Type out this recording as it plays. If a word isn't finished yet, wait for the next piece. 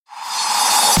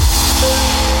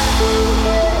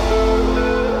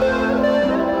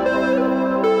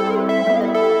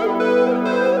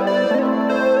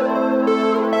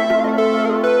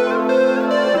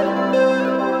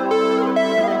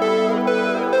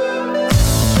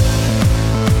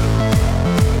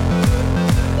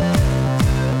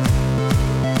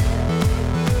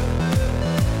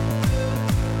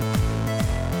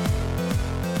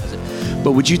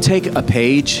But would you take a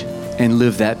page and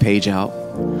live that page out?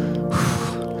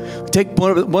 Take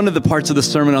one of the parts of the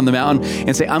Sermon on the Mount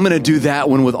and say, I'm going to do that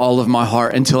one with all of my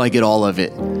heart until I get all of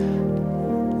it.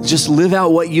 Just live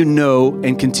out what you know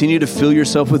and continue to fill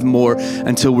yourself with more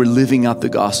until we're living out the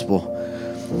gospel.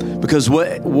 Because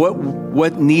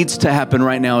what needs to happen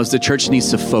right now is the church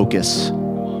needs to focus.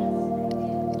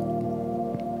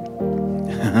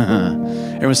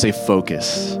 Everyone say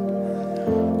focus.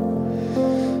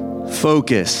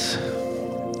 Focus.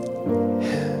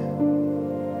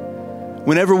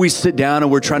 Whenever we sit down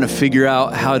and we're trying to figure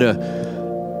out how to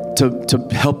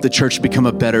help the church become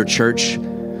a better church,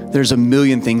 there's a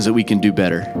million things that we can do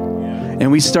better.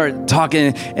 And we start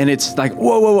talking and it's like,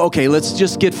 whoa, okay, let's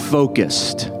just get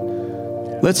focused.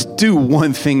 Let's do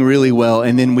one thing really well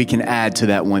and then we can add to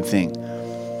that one thing.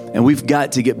 And we've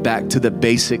got to get back to the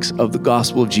basics of the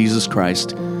gospel of Jesus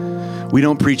Christ. We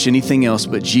don't preach anything else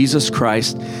but Jesus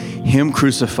Christ, Him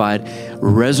crucified,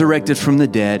 resurrected from the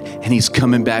dead, and He's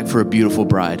coming back for a beautiful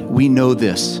bride. We know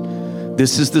this.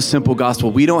 This is the simple gospel.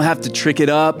 We don't have to trick it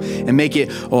up and make it,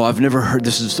 I've never heard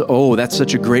this. That's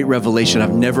such a great revelation.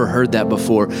 I've never heard that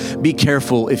before. Be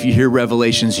careful if you hear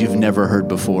revelations you've never heard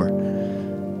before.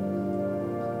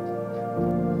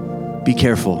 Be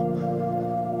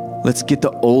careful. Let's get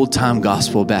the old time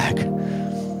gospel back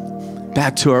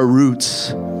to our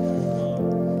roots.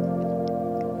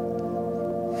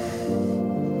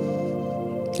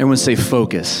 Everyone say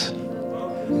focus.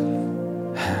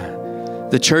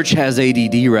 The church has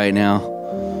ADD right now,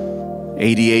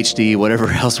 ADHD, whatever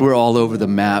else. We're all over the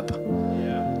map.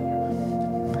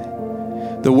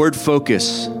 The word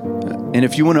focus, and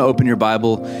if you want to open your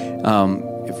Bible,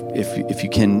 if you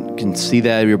can see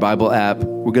that in your Bible app,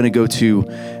 we're going to go to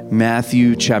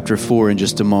Matthew chapter 4 in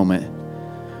just a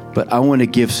moment. But I want to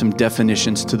give some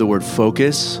definitions to the word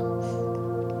focus.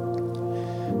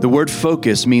 The word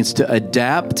focus means to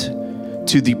adapt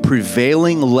to the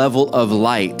prevailing level of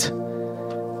light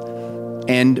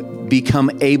and become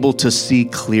able to see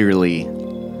clearly.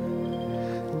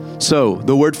 So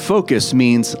the word focus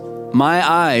means my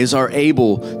eyes are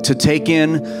able to take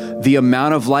in the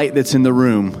amount of light that's in the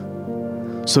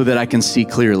room so that I can see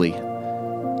clearly.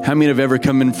 How many have ever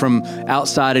come in from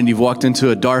outside and you've walked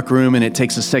into a dark room and it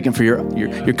takes a second for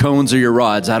your cones or your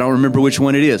rods? I don't remember which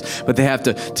one it is, but they have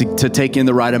to take in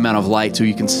the right amount of light so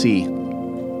you can see.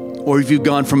 Or if you've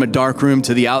gone from a dark room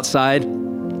to the outside,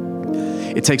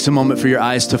 it takes a moment for your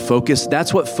eyes to focus.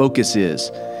 That's what focus is.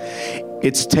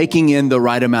 It's taking in the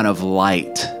right amount of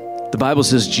light. The Bible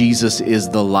says Jesus is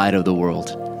the light of the world.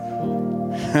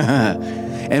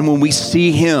 And when we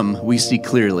see Him, we see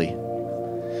clearly.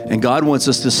 And God wants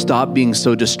us to stop being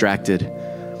so distracted.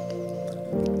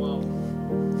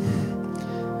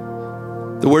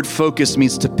 The word focus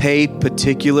means to pay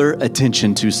particular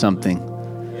attention to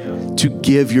something, to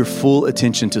give your full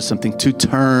attention to something, to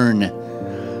turn.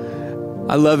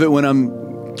 I love it when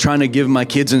I'm trying to give my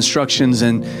kids instructions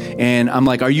and I'm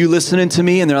like, are you listening to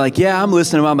me? And they're like, yeah, I'm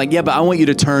listening. I'm like, yeah, but I want you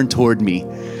to turn toward me.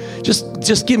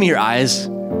 Just give me your eyes.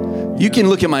 You can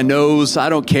look at my nose. I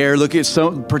don't care.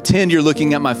 Pretend you're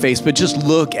looking at my face, but just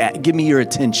give me your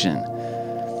attention.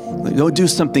 Go do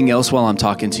something else while I'm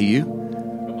talking to you.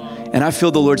 And I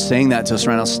feel the Lord saying that to us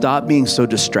right now. Stop being so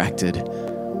distracted.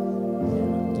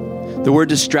 The word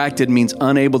distracted means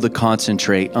unable to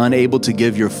concentrate, unable to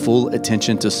give your full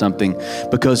attention to something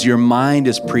because your mind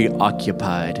is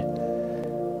preoccupied.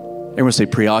 Everyone say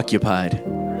preoccupied.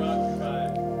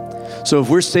 So if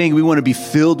we're saying we want to be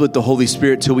filled with the Holy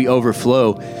Spirit till we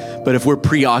overflow, but if we're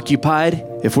preoccupied,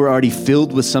 if we're already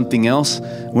filled with something else,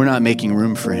 we're not making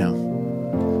room for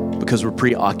Him because we're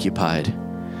preoccupied.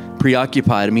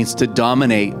 Preoccupied means to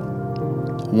dominate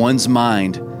one's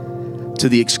mind to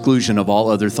the exclusion of all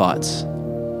other thoughts.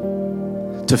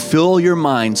 To fill your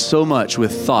mind so much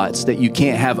with thoughts that you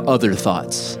can't have other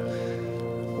thoughts.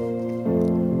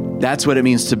 That's what it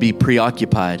means to be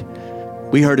preoccupied.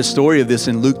 We heard a story of this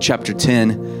in Luke chapter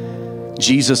 10.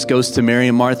 Jesus goes to Mary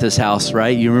and Martha's house,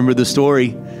 right? You remember the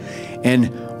story?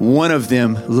 And one of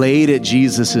them laid at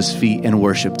Jesus' feet and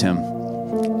worshiped Him.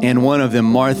 And one of them,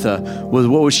 Martha, what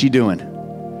was she doing?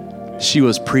 She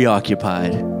was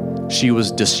preoccupied. She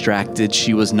was distracted.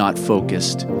 She was not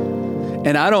focused.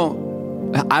 And I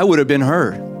would have been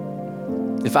her.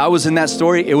 If I was in that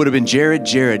story, it would have been Jared,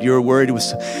 you were worried.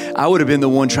 I would have been the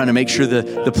one trying to make sure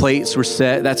the plates were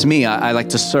set. That's me. I like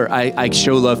to serve. I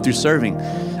show love through serving.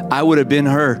 I would have been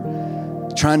her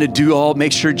trying to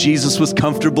make sure Jesus was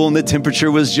comfortable and the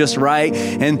temperature was just right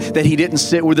and that He didn't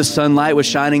sit where the sunlight was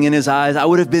shining in His eyes. I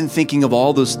would have been thinking of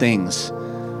all those things.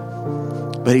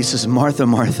 But He says, Martha,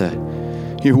 Martha,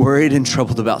 you're worried and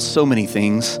troubled about so many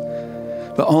things,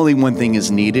 But only one thing is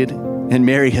needed, and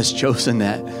Mary has chosen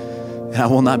that, and I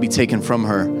will not be taken from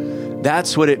her.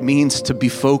 That's what it means to be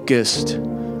focused,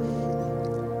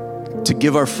 to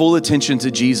give our full attention to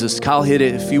Jesus. Kyle hit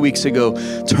it a few weeks ago,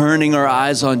 turning our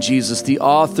eyes on Jesus, the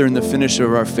author and the finisher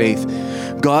of our faith.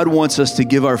 God wants us to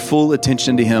give our full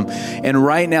attention to him. And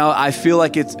right now, I feel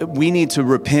like we need to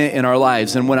repent in our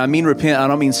lives. And when I mean repent, I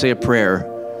don't mean say a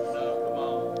prayer.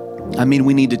 I mean,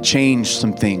 we need to change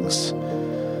some things.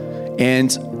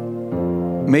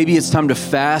 And maybe it's time to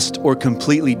fast or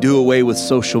completely do away with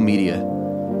social media.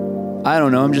 I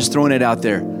don't know. I'm just throwing it out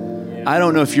there. I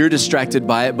don't know if you're distracted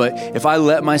by it, but if I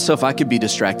let myself, I could be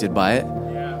distracted by it.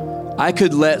 I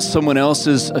could let someone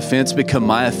else's offense become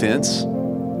my offense.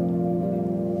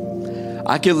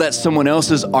 I could let someone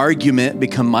else's argument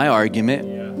become my argument.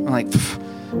 I'm like,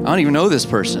 I don't even know this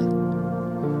person.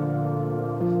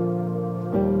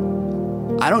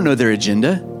 I don't know their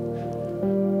agenda.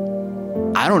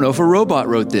 I don't know if a robot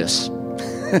wrote this.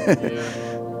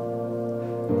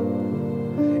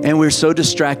 And we're so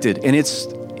distracted. And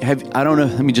I don't know,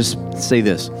 let me just say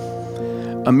this.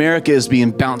 America is being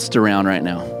bounced around right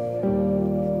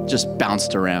now. Just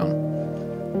bounced around.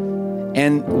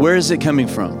 And where is it coming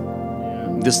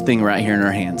from? This thing right here in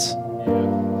our hands.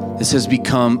 This has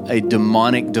become a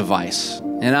demonic device.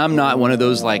 And I'm not one of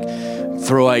those like,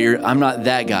 I'm not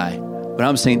that guy. But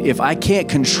I'm saying if I can't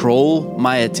control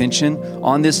my attention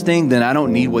on this thing, then I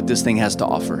don't need what this thing has to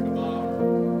offer.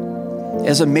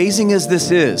 As amazing as this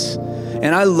is,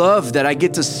 and I love that I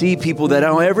get to see people that I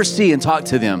don't ever see and talk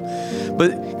to them.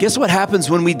 But guess what happens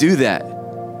when we do that?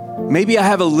 Maybe I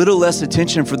have a little less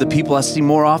attention for the people I see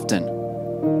more often.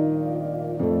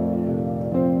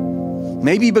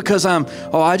 Maybe because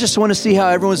I just want to see how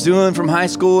everyone's doing from high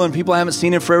school and people I haven't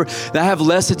seen in forever, that I have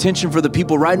less attention for the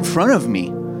people right in front of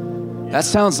me. That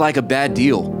sounds like a bad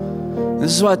deal.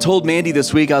 This is what I told Mandy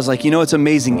this week. I was like, it's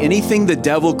amazing. Anything the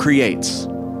devil creates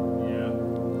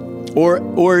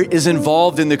or is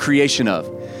involved in the creation of,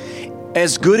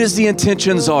 as good as the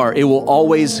intentions are, it will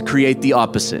always create the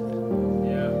opposite.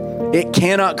 It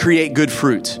cannot create good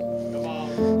fruit.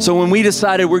 So when we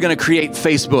decided we're going to create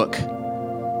Facebook,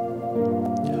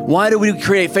 why did we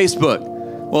create Facebook?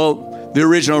 Well, the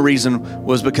original reason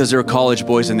was because they were college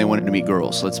boys and they wanted to meet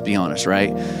girls. Let's be honest,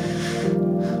 right?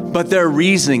 But their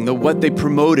reasoning, what they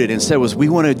promoted and said was, we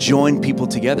want to join people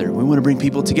together. We want to bring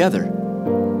people together.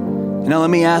 Now, let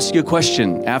me ask you a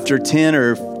question. After 10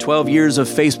 or 12 years of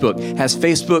Facebook, has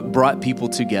Facebook brought people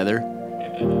together?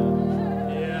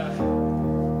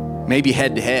 Maybe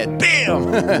head to head. Bam!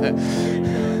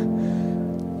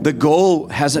 The goal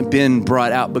hasn't been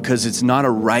brought out because it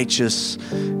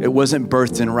wasn't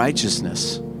birthed in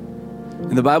righteousness.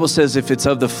 And the Bible says if it's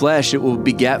of the flesh, it will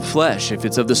beget flesh. If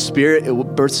it's of the spirit, it will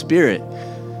birth spirit.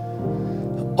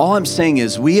 All I'm saying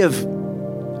is we have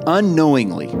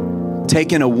unknowingly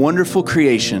taken a wonderful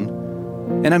creation,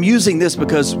 and I'm using this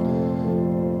because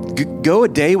go a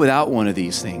day without one of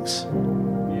these things.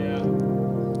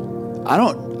 I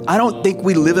don't think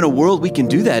we live in a world we can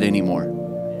do that anymore.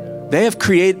 They have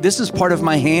created, this is part of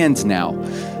my hands now.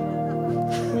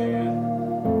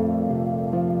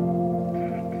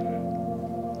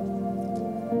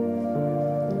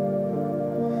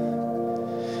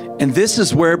 And this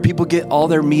is where people get all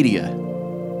their media.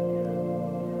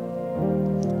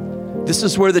 This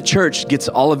is where the church gets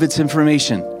all of its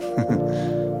information.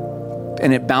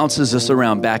 And it bounces us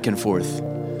around back and forth.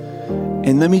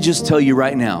 And let me just tell you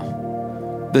right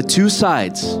now, the two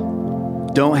sides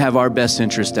don't have our best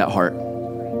interest at heart.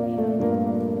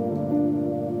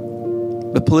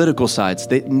 The political sides,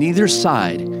 neither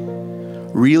side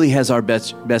really has our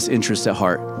best interest at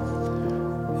heart.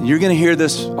 You're going to hear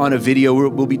this on a video.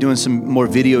 We'll be doing some more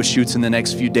video shoots in the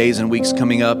next few days and weeks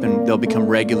coming up, and they'll become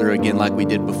regular again like we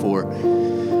did before.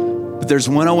 But there's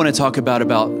one I want to talk about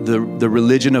the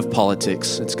religion of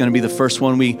politics. It's going to be the first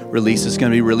one we release. It's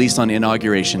going to be released on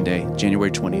Inauguration Day, January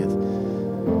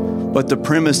 20th. But the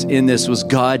premise in this was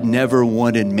God never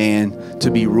wanted man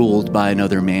to be ruled by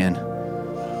another man.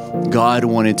 God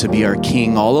wanted to be our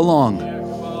king all along.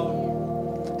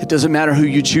 It doesn't matter who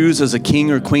you choose as a king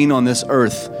or queen on this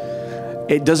earth.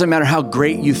 It doesn't matter how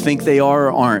great you think they are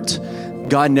or aren't.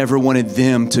 God never wanted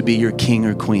them to be your king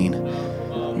or queen.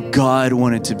 God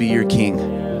wanted to be your king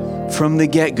from the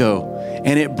get-go.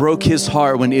 And it broke his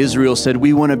heart when Israel said,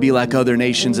 we want to be like other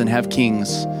nations and have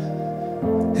kings.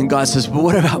 And God says, but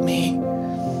what about me?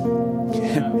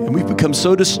 And we've become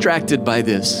so distracted by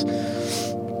this.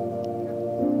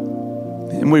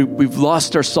 And we've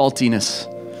lost our saltiness.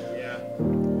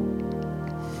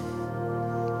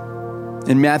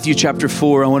 In Matthew chapter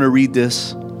 4, I want to read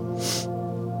this.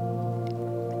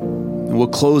 And we'll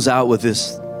close out with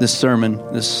this sermon,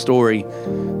 this story.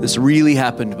 This really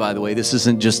happened, by the way. This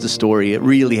isn't just a story. It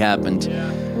really happened.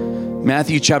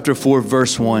 Matthew chapter 4,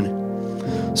 verse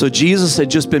 1. So Jesus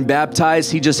had just been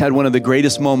baptized. He just had one of the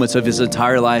greatest moments of his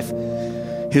entire life.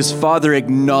 His Father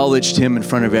acknowledged him in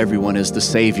front of everyone as the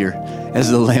Savior,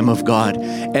 as the Lamb of God,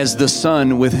 as the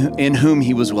Son in whom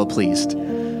he was well pleased,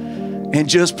 and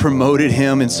just promoted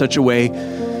him in such a way.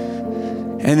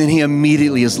 And then he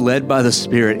immediately is led by the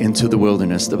Spirit into the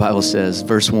wilderness. The Bible says,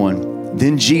 verse 1,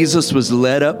 then Jesus was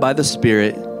led up by the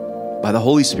Spirit, by the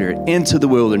Holy Spirit, into the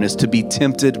wilderness to be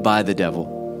tempted by the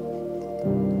devil.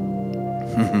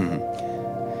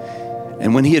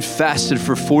 And when he had fasted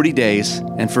for 40 days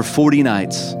and for 40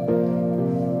 nights,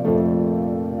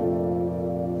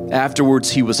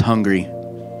 afterwards he was hungry.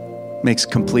 Makes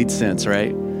complete sense, right?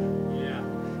 Yeah.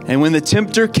 And when the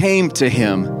tempter came to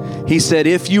him, he said,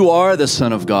 if you are the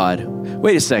Son of God.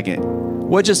 Wait a second.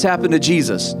 What just happened to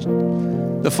Jesus?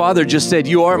 The Father just said,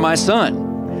 you are my Son.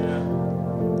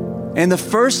 And the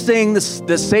first thing that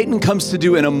Satan comes to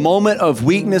do in a moment of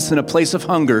weakness and a place of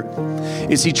hunger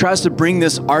is he tries to bring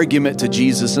this argument to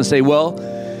Jesus and say, well,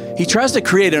 he tries to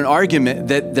create an argument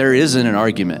that there isn't an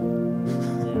argument.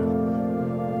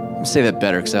 Let me say that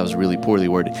better because that was really poorly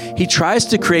worded. He tries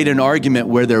to create an argument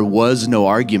where there was no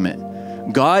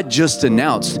argument. God just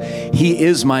announced, he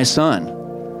is my Son.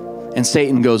 And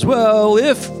Satan goes, well,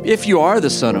 if you are the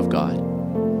Son of God,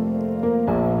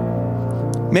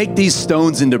 make these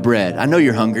stones into bread. I know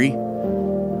you're hungry.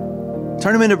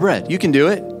 Turn them into bread. You can do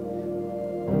it.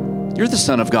 You're the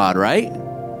Son of God, right?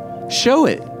 Show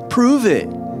it. Prove it.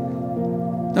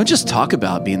 Don't just talk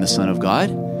about being the Son of God.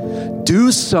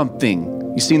 Do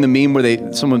something. You seen the meme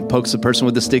where someone pokes a person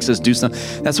with the stick, says, do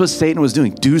something. That's what Satan was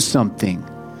doing. Do something.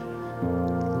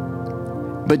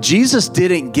 But Jesus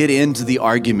didn't get into the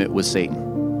argument with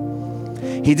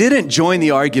Satan. He didn't join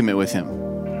the argument with him.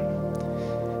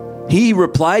 He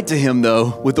replied to him,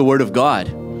 though, with the word of God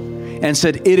and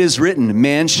said, it is written,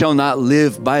 man shall not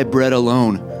live by bread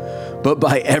alone, but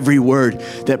by every word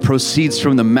that proceeds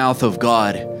from the mouth of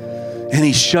God. And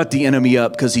he shut the enemy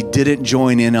up because he didn't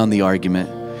join in on the argument.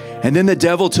 And then the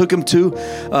devil took him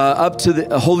up to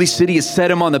the holy city and set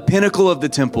him on the pinnacle of the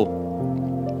temple.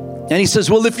 And he says,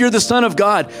 well, if you're the Son of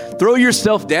God, throw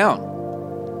yourself down.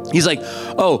 He's like,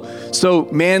 oh, so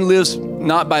man lives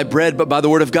not by bread, but by the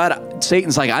word of God.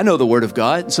 Satan's like, I know the word of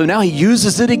God. So now he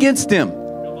uses it against him.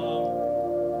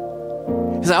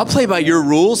 He's like, I'll play by your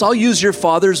rules. I'll use your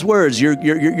Father's words,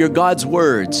 your God's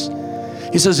words.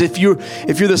 He says, if you're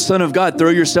the Son of God, throw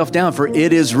yourself down, for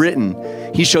it is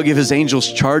written, he shall give his angels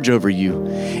charge over you.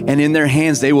 And in their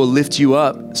hands, they will lift you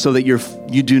up so that you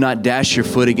do not dash your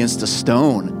foot against a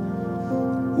stone.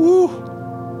 Woo.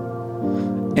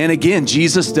 And again,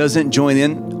 Jesus doesn't join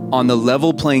in on the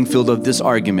level playing field of this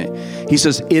argument. He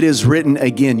says, it is written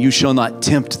again, you shall not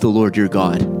tempt the Lord your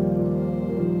God.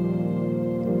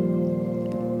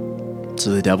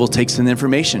 So the devil takes in the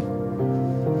information.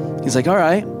 He's like, all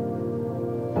right,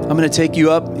 I'm going to take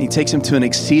you up. He takes him to an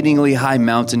exceedingly high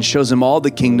mountain, shows him all the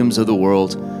kingdoms of the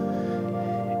world.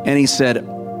 And he said,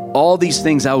 all these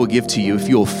things I will give to you if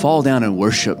you will fall down and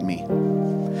worship me.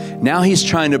 Now he's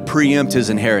trying to preempt his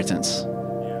inheritance.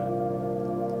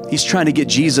 He's trying to get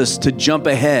Jesus to jump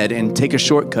ahead and take a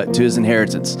shortcut to his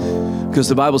inheritance. Because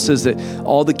the Bible says that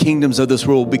all the kingdoms of this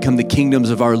world will become the kingdoms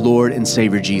of our Lord and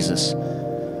Savior Jesus.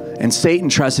 And Satan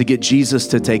tries to get Jesus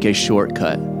to take a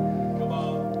shortcut.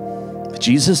 But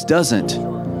Jesus doesn't.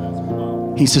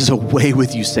 He says, away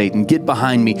with you, Satan. Get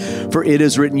behind me. For it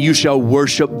is written, you shall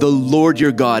worship the Lord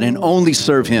your God and only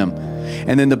serve him.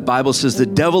 And then the Bible says the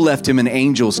devil left him and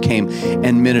angels came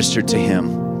and ministered to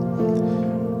him.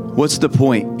 What's the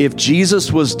point? If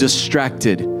Jesus was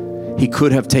distracted, he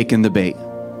could have taken the bait.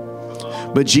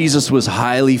 But Jesus was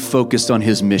highly focused on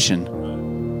his mission.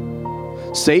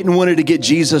 Satan wanted to get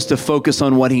Jesus to focus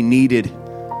on what he needed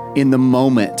in the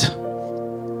moment.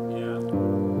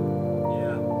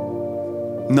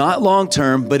 Not long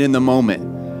term, but in the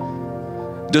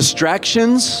moment.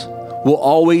 Distractions will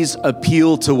always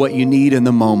appeal to what you need in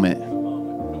the moment.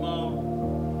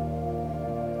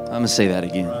 I'm going to say that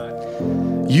again.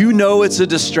 You know it's a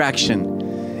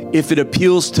distraction if it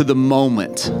appeals to the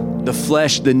moment, the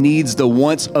flesh, the needs, the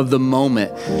wants of the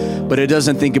moment, but it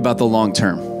doesn't think about the long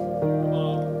term.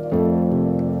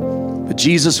 But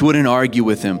Jesus wouldn't argue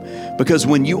with him, because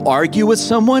when you argue with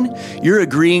someone, you're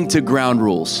agreeing to ground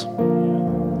rules.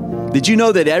 Did you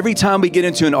know that every time we get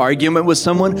into an argument with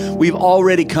someone, we've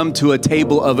already come to a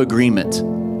table of agreement?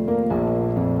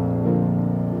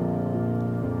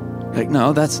 Like,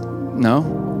 no.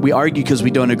 We argue because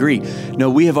we don't agree. No,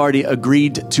 we have already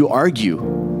agreed to argue.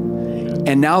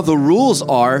 And now the rules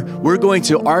are we're going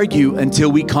to argue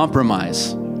until we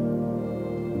compromise.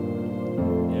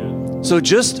 So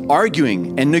just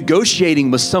arguing and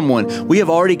negotiating with someone, we have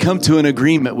already come to an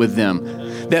agreement with them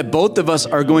that both of us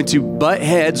are going to butt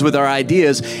heads with our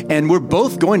ideas, and we're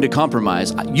both going to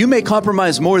compromise. You may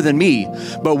compromise more than me,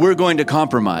 but we're going to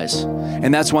compromise.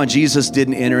 And that's why Jesus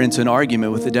didn't enter into an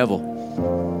argument with the devil,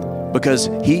 because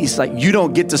he's like, you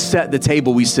don't get to set the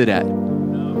table we sit at.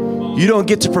 You don't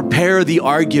get to prepare the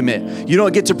argument. You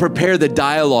don't get to prepare the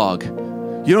dialogue.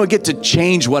 You don't get to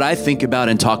change what I think about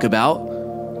and talk about.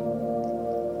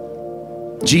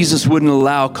 Jesus wouldn't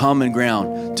allow common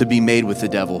ground to be made with the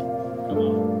devil.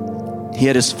 He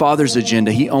had his Father's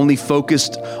agenda. He only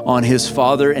focused on his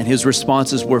Father, and his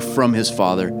responses were from his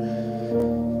Father.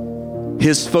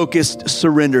 His focused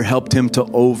surrender helped him to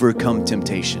overcome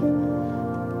temptation.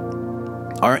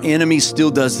 Our enemy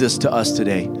still does this to us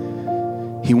today.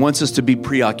 He wants us to be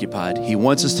preoccupied. He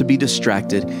wants us to be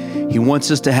distracted. He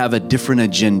wants us to have a different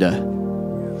agenda.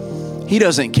 He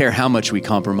doesn't care how much we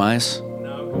compromise.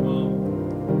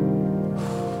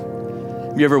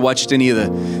 Have you ever watched any of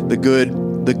the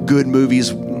good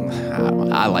movies?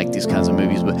 I like these kinds of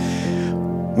movies, but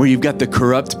where you've got the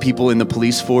corrupt people in the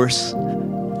police force,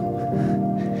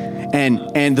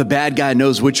 and the bad guy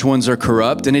knows which ones are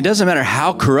corrupt, and it doesn't matter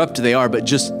how corrupt they are, but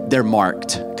just they're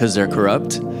marked because they're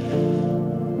corrupt.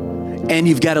 And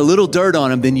you've got a little dirt on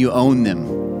them, then you own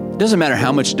them. It doesn't matter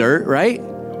how much dirt, right?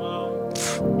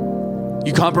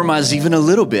 You compromise even a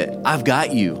little bit. I've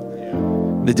got you.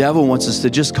 The devil wants us to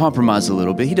just compromise a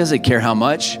little bit. He doesn't care how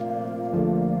much.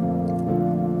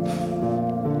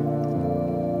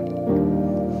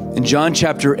 In John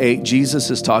chapter 8,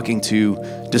 Jesus is talking to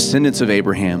descendants of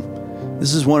Abraham.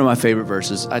 This is one of my favorite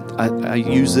verses. I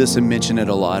use this and mention it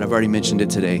a lot. I've already mentioned it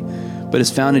today. But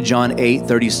it's found in John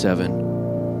 8:37.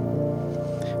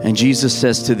 And Jesus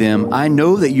says to them, I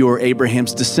know that you are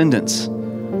Abraham's descendants,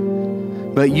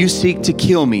 but you seek to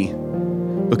kill me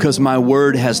because my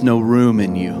word has no room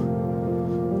in you.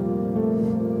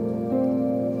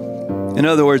 In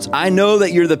other words, I know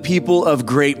that you're the people of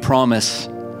great promise,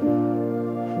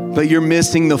 but you're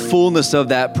missing the fullness of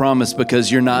that promise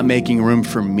because you're not making room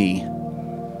for me.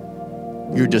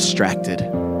 You're distracted.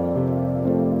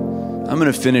 I'm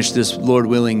going to finish this, Lord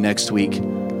willing, next week.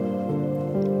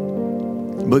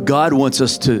 But God wants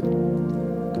us to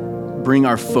bring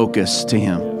our focus to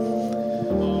Him.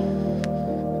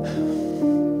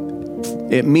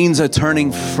 It means a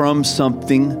turning from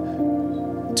something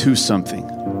to something.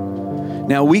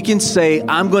 Now we can say,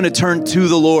 I'm going to turn to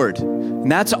the Lord, and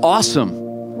that's awesome.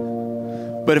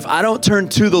 But if I don't turn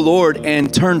to the Lord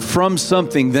and turn from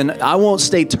something, then I won't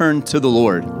stay turned to the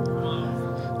Lord.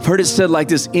 I've heard it said like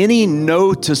this: any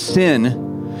no to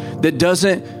sin that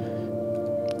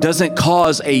doesn't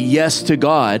cause a yes to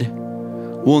God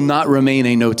will not remain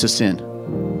a no to sin.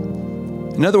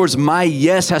 In other words, my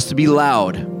yes has to be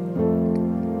loud.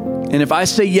 And if I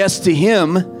say yes to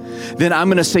Him, then I'm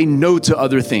going to say no to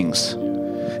other things.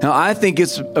 Now, I think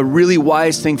it's a really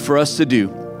wise thing for us to do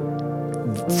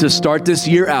to start this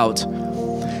year out.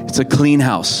 It's a clean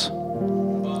house,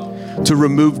 to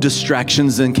remove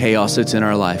distractions and chaos that's in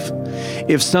our life.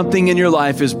 If something in your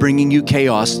life is bringing you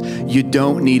chaos, you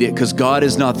don't need it, because God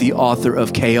is not the author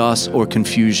of chaos or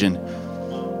confusion.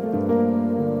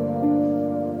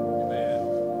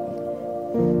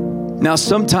 Now,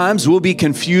 sometimes we'll be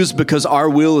confused because our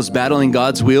will is battling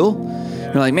God's will.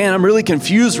 You're like, man, I'm really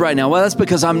confused right now. Well, that's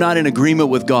because I'm not in agreement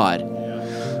with God.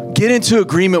 Get into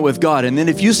agreement with God. And then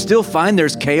if you still find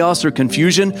there's chaos or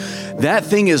confusion, that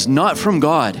thing is not from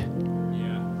God.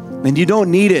 And you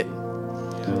don't need it.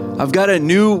 I've got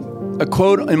a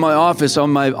quote in my office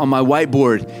on my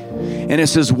whiteboard. And it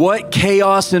says, what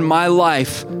chaos in my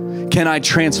life can I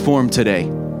transform today?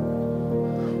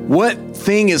 What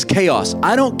thing is chaos?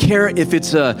 I don't care if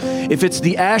it's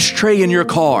the ashtray in your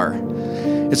car.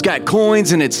 It's got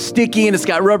coins and it's sticky and it's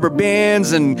got rubber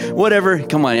bands and whatever.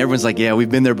 Come on, everyone's like, yeah, we've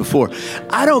been there before.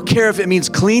 I don't care if it means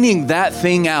cleaning that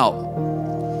thing out.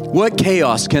 What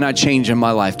chaos can I change in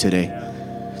my life today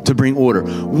to bring order?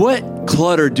 What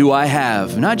clutter do I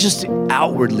have? Not just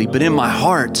outwardly, but in my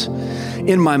heart,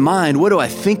 in my mind. What do I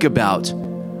think about?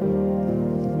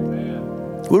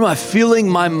 What am I filling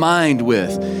my mind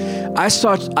with? I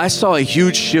saw a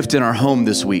huge shift in our home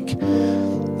this week.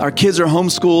 Our kids are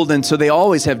homeschooled, and so they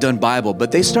always have done Bible,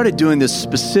 but they started doing this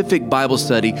specific Bible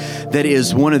study that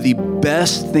is one of the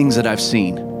best things that I've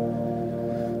seen.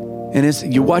 And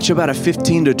you watch about a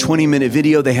 15 to 20 minute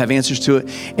video, they have answers to it,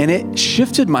 and it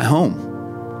shifted my home.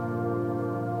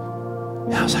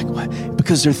 And I was like, what?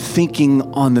 Because they're thinking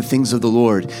on the things of the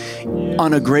Lord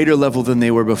on a greater level than they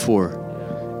were before.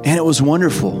 And it was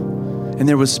wonderful. And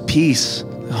there was peace.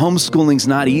 Homeschooling's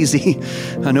not easy.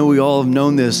 I know we all have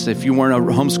known this. If you weren't a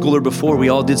homeschooler before, we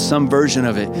all did some version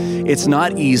of it. It's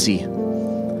not easy.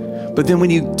 But then when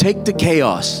you take the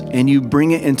chaos and you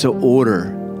bring it into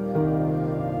order,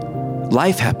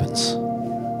 life happens.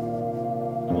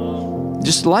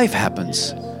 Just life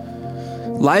happens.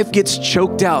 Life gets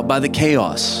choked out by the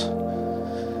chaos.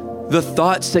 The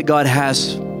thoughts that God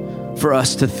has for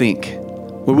us to think,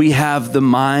 where we have the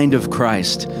mind of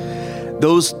Christ,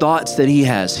 those thoughts that he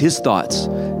has, his thoughts,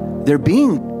 they're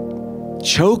being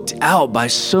choked out by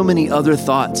so many other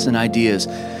thoughts and ideas.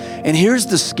 And here's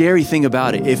the scary thing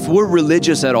about it. If we're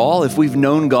religious at all, if we've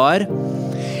known God,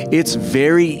 it's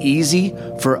very easy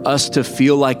for us to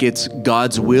feel like it's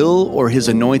God's will or his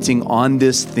anointing on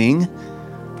this thing,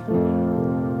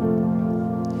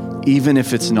 even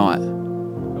if it's not.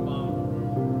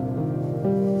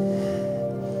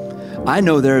 I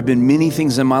know there have been many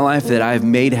things in my life that I've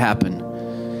made happen.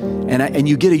 And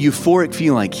you get a euphoric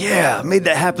feeling like, yeah, I made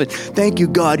that happen. Thank you,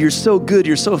 God. You're so good.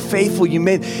 You're so faithful. You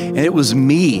made, and it was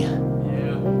me.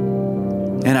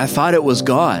 And I thought it was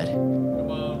God.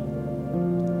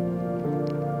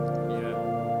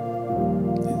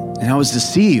 And I was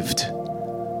deceived.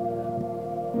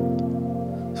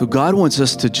 So God wants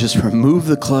us to just remove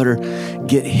the clutter,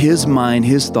 get his mind,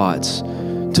 his thoughts,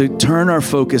 to turn our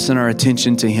focus and our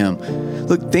attention to him.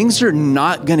 Look, things are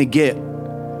not going to get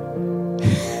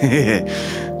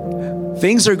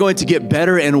things are going to get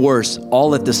better and worse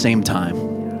all at the same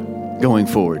time going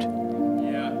forward.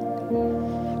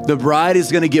 The bride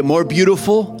is going to get more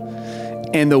beautiful,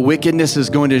 and the wickedness is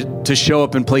going to show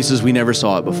up in places we never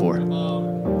saw it before.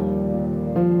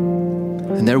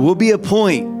 And there will be a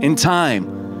point in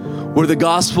time where the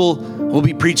gospel will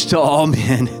be preached to all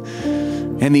men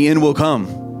and the end will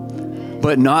come.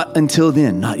 But not until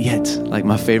then, not yet. Like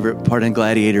my favorite part in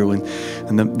Gladiator when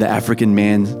the African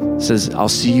man says, I'll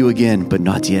see you again, but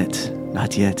not yet,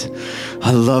 not yet.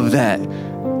 I love that.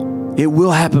 It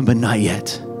will happen, but not yet.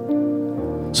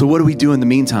 So what do we do in the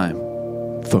meantime?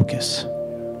 Focus.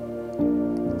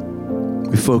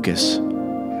 We focus.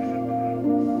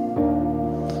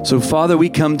 So Father, we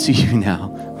come to you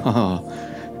now.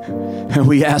 And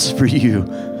we ask for you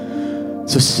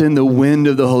to send the wind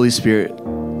of the Holy Spirit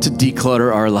to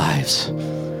declutter our lives,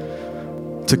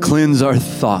 to cleanse our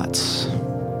thoughts.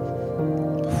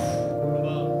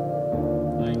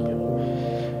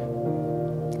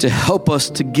 To help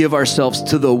us to give ourselves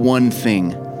to the one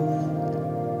thing.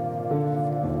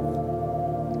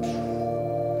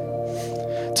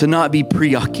 To not be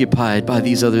preoccupied by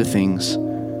these other things.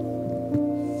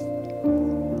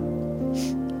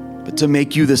 But to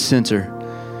make you the center.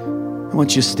 I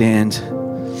want you to stand.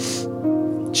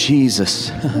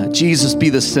 Jesus. Jesus be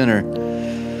the center.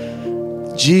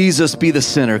 Jesus be the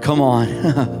center. Come on.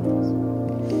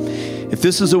 If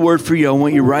this is a word for you, I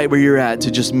want you right where you're at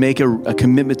to just make a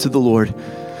commitment to the Lord,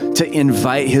 to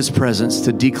invite his presence,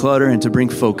 to declutter and to bring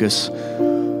focus,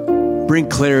 bring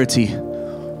clarity.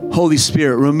 Holy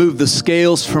Spirit, remove the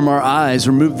scales from our eyes,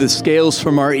 remove the scales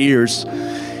from our ears.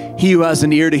 He who has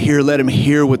an ear to hear, let him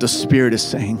hear what the Spirit is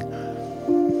saying.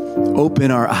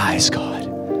 Open our eyes, God.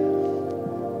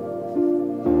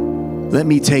 Let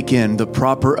me take in the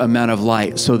proper amount of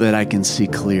light so that I can see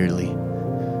clearly.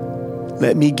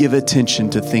 Let me give attention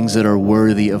to things that are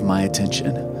worthy of my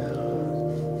attention.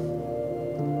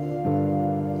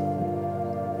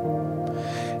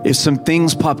 If some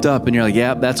things popped up and you're like,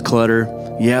 yep, that's clutter.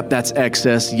 Yep, that's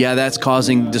excess. Yeah, that's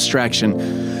causing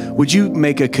distraction. Would you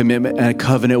make a commitment and a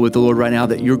covenant with the Lord right now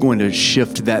that you're going to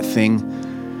shift that thing?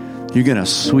 You're going to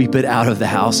sweep it out of the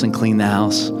house and clean the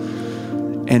house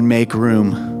and make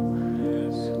room.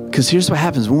 Because here's what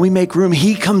happens. When we make room,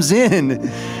 he comes in.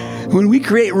 When we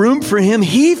create room for him,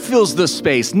 he fills the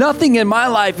space. Nothing in my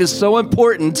life is so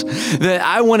important that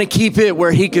I want to keep it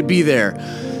where he could be there.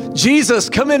 Jesus,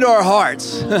 come into our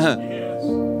hearts.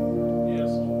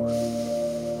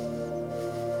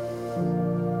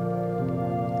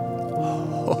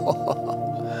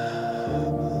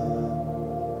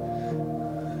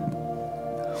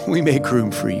 We make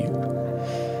room for you.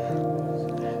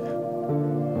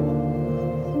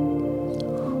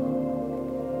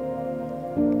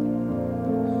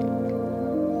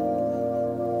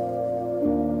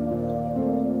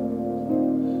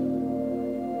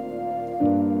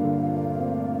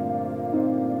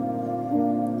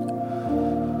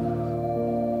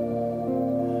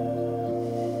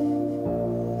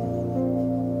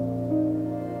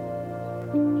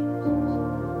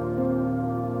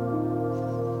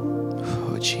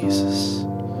 Jesus.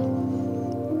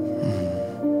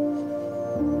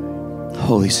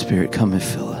 Holy Spirit, come and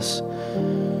fill us.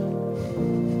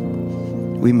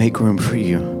 We make room for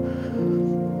you.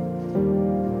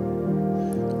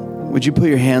 Would you put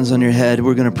your hands on your head?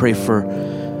 We're going to pray for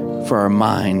our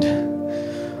mind.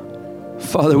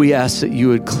 Father, we ask that you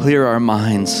would clear our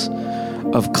minds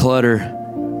of clutter,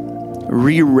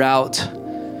 reroute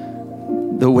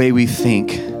the way we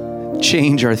think,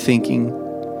 change our thinking.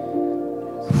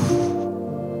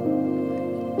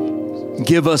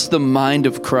 Give us the mind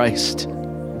of Christ.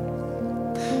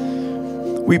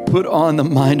 We put on the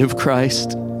mind of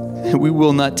Christ, and we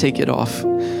will not take it off.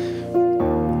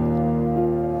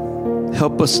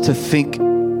 Help us to think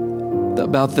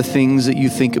about the things that you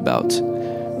think about.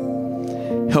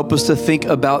 Help us to think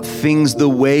about things the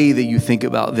way that you think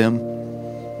about them.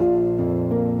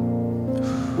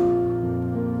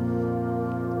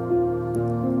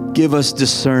 Give us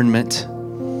discernment.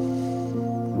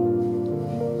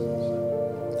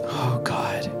 Oh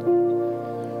God.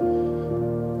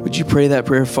 Would you pray that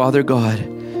prayer? Father God,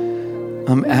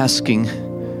 I'm asking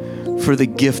for the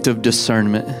gift of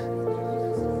discernment.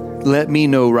 Let me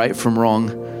know right from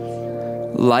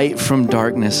wrong, light from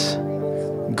darkness,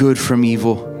 good from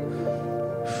evil.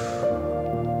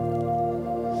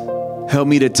 Help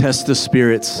me to test the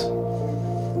spirits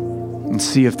and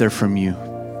see if they're from you.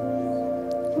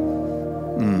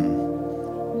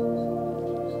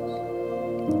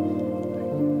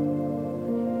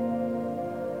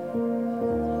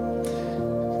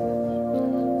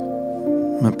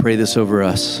 I'm going to pray this over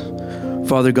us.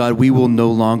 Father God, we will no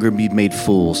longer be made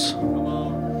fools.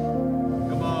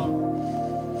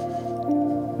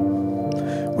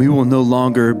 We will no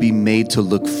longer be made to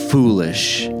look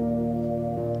foolish.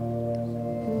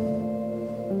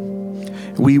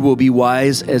 We will be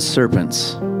wise as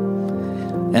serpents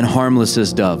and harmless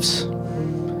as doves.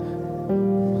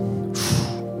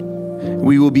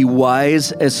 We will be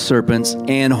wise as serpents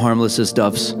and harmless as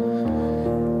doves.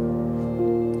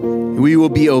 We will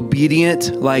be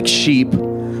obedient like sheep,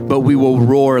 but we will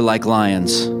roar like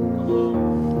lions.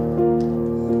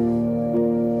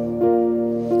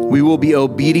 We will be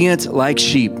obedient like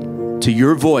sheep to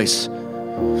your voice,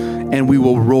 and we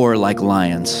will roar like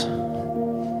lions.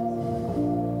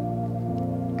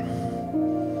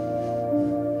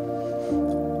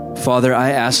 Father, I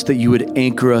ask that you would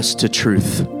anchor us to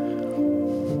truth,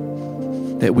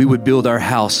 that we would build our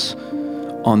house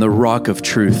on the rock of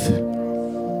truth.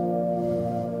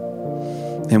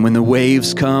 And when the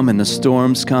waves come and the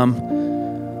storms come,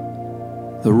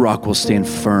 the rock will stand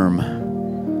firm.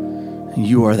 And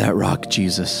you are that rock,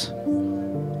 Jesus.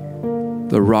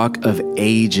 The rock of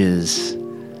ages.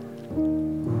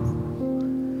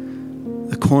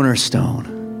 The cornerstone.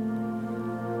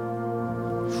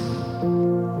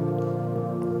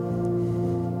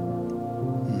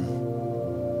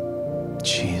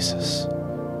 Jesus.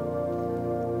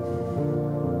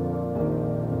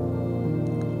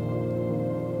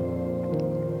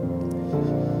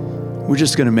 We're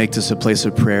just going to make this a place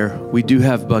of prayer. We do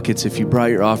have buckets. If you brought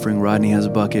your offering, Rodney has a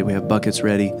bucket. We have buckets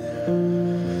ready.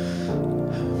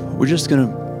 We're just going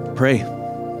to pray.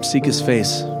 Seek his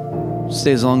face.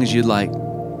 Stay as long as you'd like.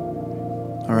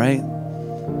 All right?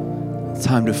 It's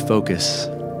time to focus.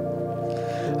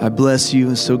 I bless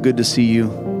you. It's so good to see you.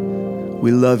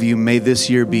 We love you. May this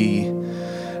year be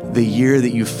the year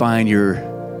that you find your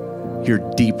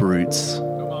deep roots.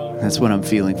 That's what I'm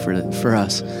feeling for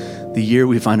us. The year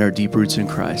we find our deep roots in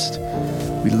Christ.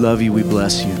 We love you. We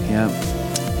bless you. Yeah.